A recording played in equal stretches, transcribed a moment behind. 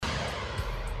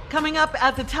Coming up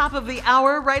at the top of the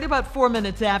hour, right about 4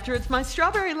 minutes after, it's my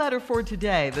strawberry letter for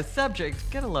today. The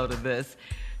subject, get a load of this,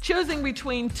 choosing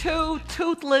between two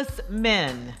toothless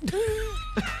men.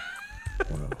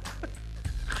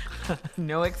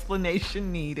 No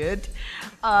explanation needed.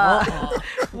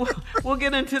 We'll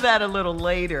get into that a little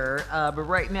later. But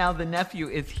right now, the nephew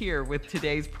is here with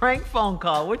today's prank phone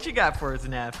call. What you got for us,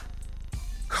 Neff?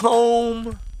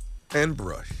 Comb and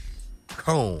brush.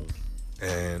 Comb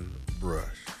and brush.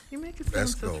 You make it sound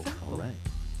Let's so go. simple. All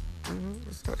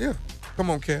right. Yeah. Come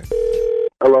on, Cat.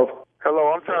 Hello.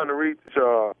 Hello, I'm trying to reach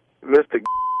Mr.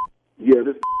 Yeah,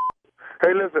 this.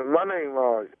 Hey, listen, my name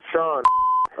Sean.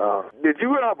 Did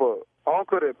you have a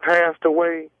uncle that passed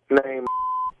away named?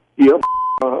 Yep.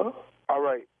 Uh-huh. All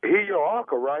right. He your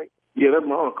uncle, right? Yeah, that's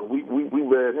my uncle. We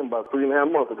read him about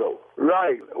 3.5 months ago.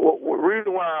 Right. Well, the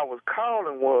reason why I was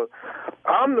calling was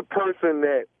I'm the person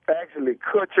that actually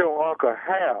cut your uncle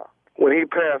hair when he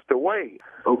passed away.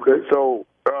 Okay. So,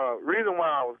 reason why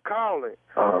I was calling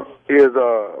is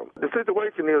the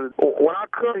situation is when I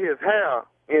cut his hair,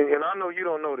 and I know you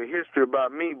don't know the history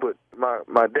about me, but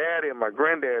my daddy and my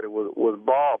granddaddy was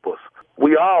barbers.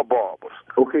 We all barbers.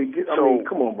 Okay,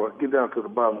 come on, bro. Get down to the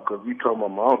bottom because you talking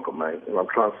about my uncle, man, and I'm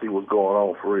trying to see what's going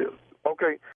on for real.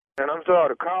 Okay, and I'm sorry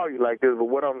to call you like this, but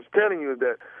what I'm telling you is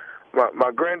that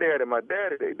my granddad and my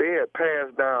daddy, they had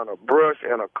passed down a brush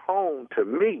and a comb to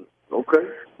me. Okay.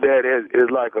 That is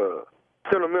like a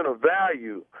sentimental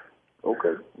value.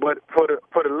 Okay. But for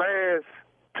the last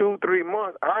 2-3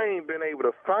 months, I ain't been able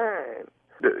to find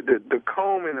the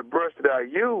comb and the brush that I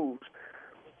used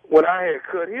when I had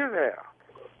cut his hair.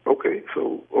 Okay,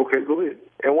 go ahead.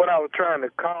 And what I was trying to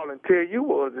call and tell you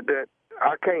was that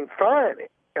I can't find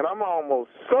it, and I'm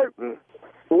almost certain.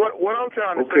 What I'm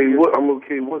trying to say is,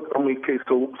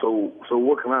 so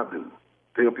what can I do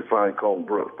to help you find comb and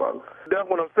brush, partner? That's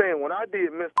what I'm saying. When I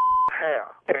did Mr. hair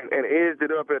and edged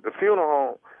it up at the funeral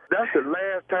home, that's the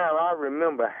last time I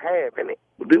remember having it.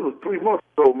 This was 3 months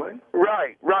ago, man.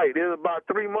 Right. It was about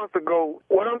 3 months ago.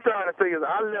 What I'm trying to say is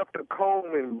I left the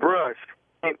comb and brush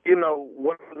and,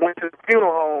 went to the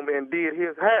funeral home and did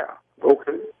his hair.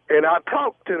 Okay. And I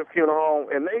talked to the funeral home,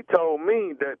 and they told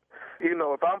me that,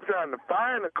 if I'm trying to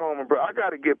find the comb and brush, I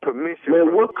got to get permission.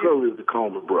 Man, what color is the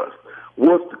comb and brush?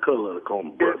 What's the color of the comb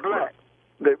and brush? It's black.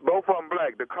 Both of them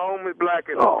black. The comb is black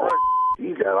and the brush.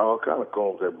 You got all kind of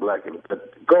combs that black and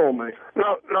go on, man.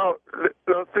 No.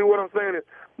 See what I'm saying is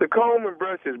the comb and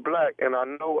brush is black, and I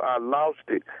know I lost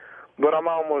it, but I'm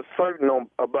almost certain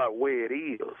about where it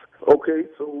is. Okay,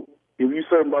 so if you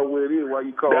certain about where it is, why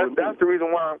you calling? That's the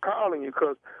reason why I'm calling you,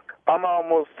 because I'm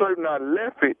almost certain I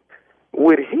left it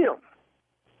with him.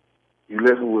 You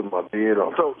left it with my dead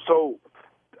uncle. So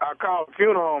I called the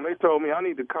funeral home. They told me I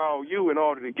need to call you in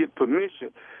order to get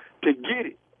permission to get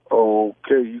it.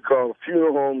 Okay, you call the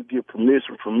funeral home to get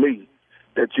permission from me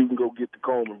that you can go get the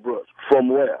comb and brush. From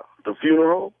where? The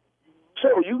funeral home? So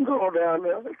you can go down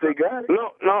there if they got it.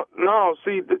 No.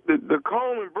 See, the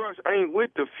comb and brush ain't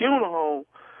with the funeral home.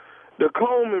 The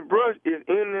comb and brush is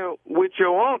in there with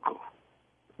your uncle.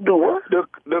 The what?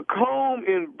 The comb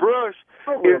and brush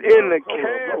is in the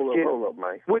casket. Hold up,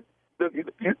 man. With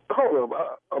hold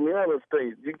up. I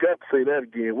understand. You got to say that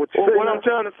again. What I'm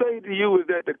trying to say to you is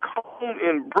that the comb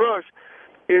and brush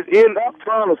is in. I'm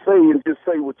trying to say and just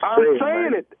say what you're saying. I'm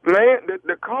saying it, man.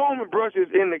 The comb and brush is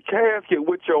in the casket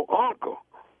with your uncle.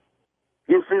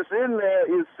 If it's in there,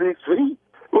 it's 6 feet.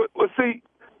 Well, see,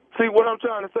 what I'm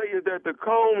trying to say is that the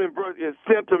comb and brush is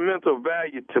sentimental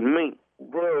value to me.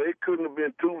 Bro, it couldn't have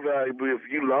been too valuable if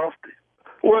you lost it.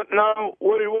 Well, no,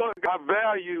 what it was, I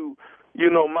value,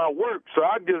 my work, so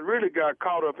I just really got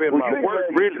caught up in my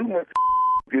work, really. Too much.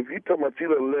 If you talking about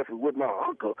you done left it with my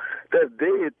uncle, that's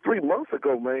dead 3 months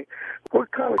ago, man.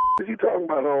 What kind of is you talking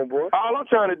about, homeboy? All I'm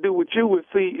trying to do with you is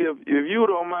see if you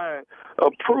don't mind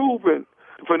approving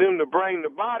for them to bring the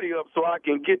body up so I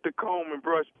can get the comb and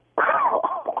brush.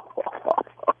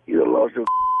 You done lost your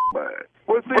mind.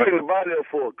 Well, see, bring the body up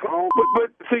for a comb? But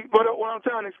what I'm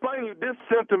trying to explain to you, this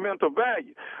sentimental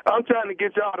value. I'm trying to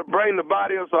get y'all to bring the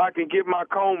body up so I can get my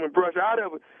comb and brush out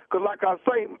of it. Because like I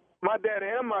say, my daddy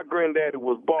and my granddaddy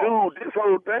was bald. Dude, this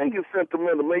whole thing is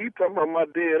sentimental, man. You talking about my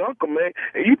dead uncle, man,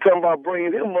 and you talking about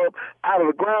bringing him up out of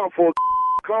the ground for a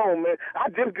comb, man. I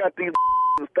just got these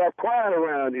to stop crying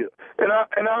around here. And I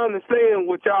understand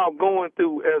what y'all going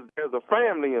through as a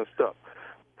family and stuff.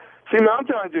 See, man, I'm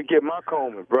trying to just get my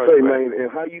comb and brush. Hey, man,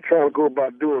 and how you trying to go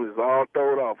about doing this all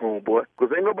throw it off, homeboy?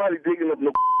 Because ain't nobody digging up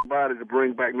no body to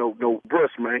bring back no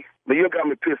brush, man. But you got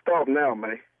me pissed off now,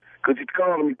 man, because you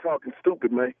calling me talking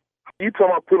stupid, man. You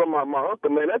talking about put on my uncle,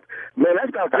 man. That's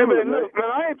not hey, good, man. Look,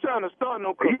 man, I ain't trying to start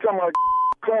no. You talking about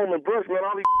comb and brush, man.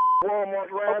 All these Walmarts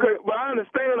around. Okay, but I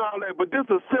understand all that, but this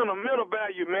is sentimental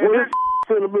value, man. Well, this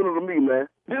sentimental to me, man.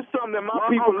 This is something that my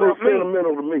people people love me.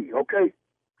 Sentimental to me, okay?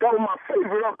 That was my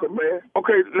favorite uncle, man.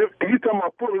 Okay, you talking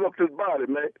about pulling up his body,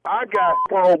 man. I got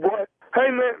Paul, boy. Hey,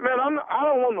 man, I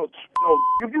don't want no.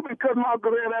 If you been cutting my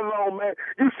uncle hair that long, man,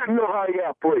 you should know how he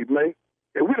operates, man.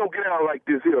 And we don't get out like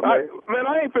this here, man.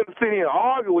 I ain't finna sit here and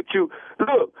argue with you.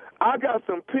 Look, I got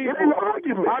some people.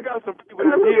 I got some people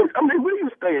that here. I mean, where you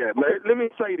stay at, man? Let me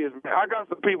say this, man. I got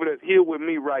some people that's here with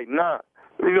me right now.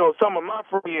 You know, some of my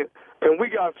friends, and we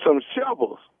got some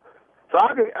shovels. So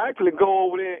I can actually go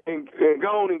over there and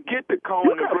go on and get the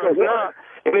comb and brush now.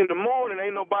 And in the morning,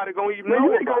 ain't nobody gonna even know.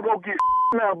 You ain't gonna go get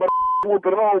now, but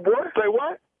whooping home, boy. Say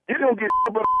what? You don't get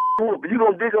but whooping. You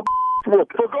gonna dig up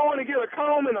whooping. So go in and get a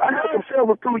comb and I got some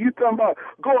shovels too. You talking about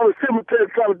going to the cemetery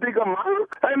trying to dig up my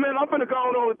house? Hey man, I'm finna go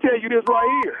on and tell you this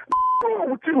right here. What's wrong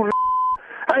with you?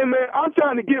 Hey man, I'm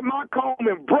trying to get my comb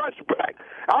and brush back.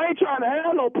 I ain't trying to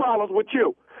have no problems with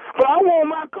you. But I want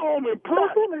my comb and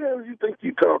brush. Who the hell do you think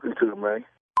you talking to, man?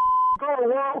 Go to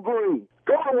Walgreens.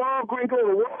 Go to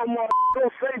Walmart. Go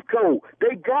Safeco.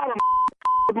 They got them.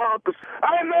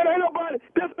 Hey, man, ain't nobody.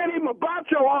 This ain't even about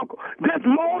your uncle. There's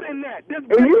more than that. And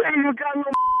you ain't even got no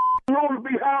room to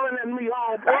be hollering at me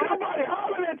all day. Ain't nobody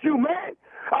hollering at you, man.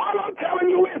 All I'm telling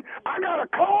you is I got a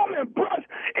comb and brush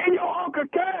in your uncle's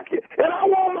casket, and I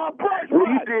want my brush. Well,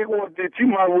 you dig one ditch, you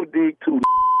might well dig two.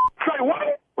 Say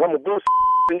what? I'm a brush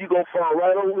and you gonna fall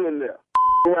right over in there.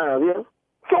 Around here.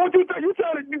 So what you think? You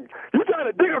trying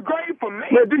to dig a grave for me?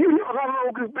 Man, do you know how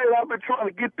long it's been I've been trying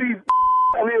to get these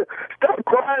out here? Stop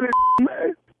crying and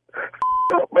man.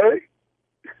 Stop, man.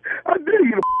 I dare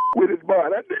you to with his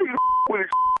body. I dare you to with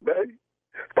his man.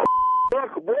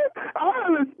 Stop, boy. I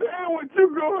understand what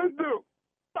you're going through.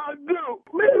 I do.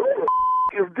 Man, who the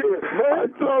is this, man? I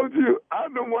told you I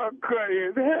don't want to cut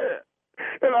his hair.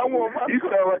 And I want my... You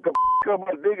sound like a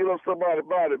somebody digging up somebody's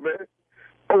body, man.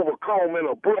 Over comb and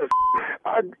a brush.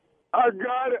 I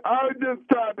got it. I just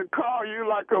tried to call you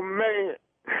like a man.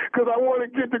 Because I want to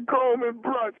get the comb and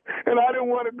brush. And I didn't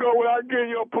want to go without getting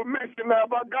your permission. Now,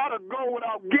 if I got to go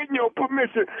without getting your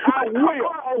permission, I will.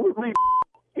 Cry with me.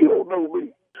 You don't know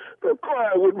me. Just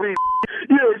cry with me.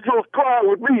 Yeah, just cry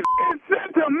with me. It's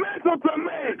sentimental to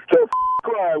me. Just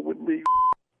cry with me.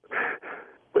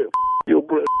 Man, your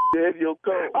breath, Dad, your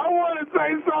comb. I want to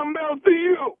say something else to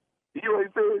you. You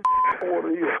ain't saying I want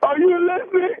to hear. Are you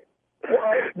listening?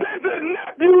 What? This is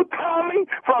nephew Tommy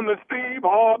from the Steve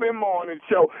Harvey Morning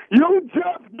Show. You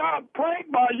just got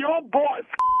pranked by your boy,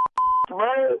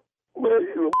 man. Man,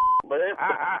 you man.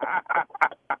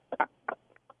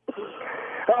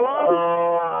 Hello?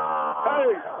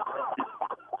 Hey.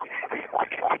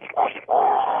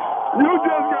 You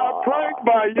just got pranked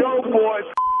by your boy.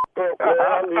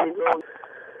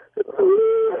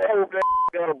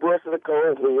 Got a brush in the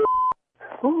car.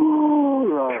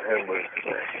 Ooh, Lord have mercy.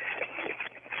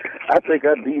 I think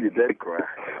I needed that cry.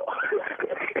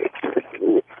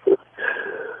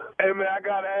 Hey, man, I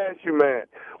got to ask you, man,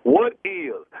 what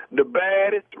is the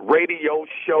baddest radio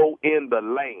show in the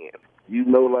land? You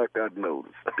know like I know.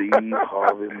 The Steve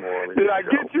Harvey Morning Show. Did I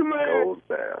get you, man? Goes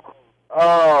down.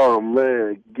 Oh,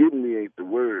 man, get me ain't the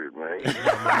word, man.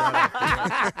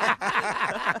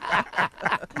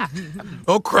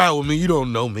 Don't cry with me. You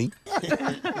don't know me.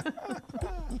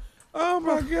 Oh,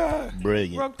 my God.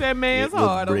 Brilliant. Broke that man's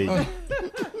heart.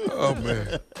 Oh,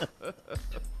 man.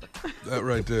 That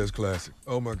right there is classic.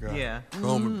 Oh, my God. Yeah.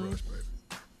 Comb and brush, baby.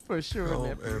 For sure.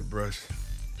 Comb and brush.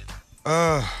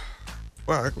 Well,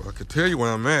 I could tell you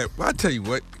where I'm at. Well, I tell you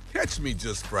what. Catch me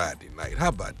just Friday night. How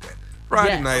about that?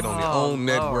 Friday night on the OWN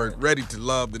network, Ready to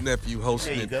Love, the nephew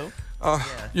hosting it. There you go.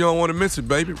 You don't want to miss it,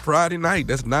 baby. Friday night.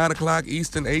 That's 9 o'clock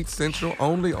Eastern, 8 Central,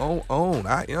 only on OWN.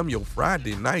 I am your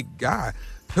Friday night guy.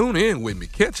 Tune in with me.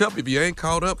 Catch up if you ain't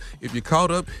caught up. If you're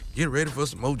caught up, get ready for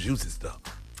some more juicy stuff.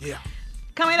 Yeah.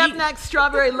 Coming up next,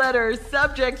 Strawberry Letters.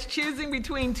 Subjects choosing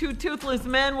between two toothless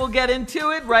men. We'll get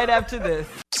into it right after this.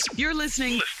 You're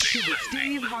listening to the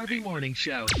Steve Harvey Morning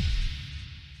Show.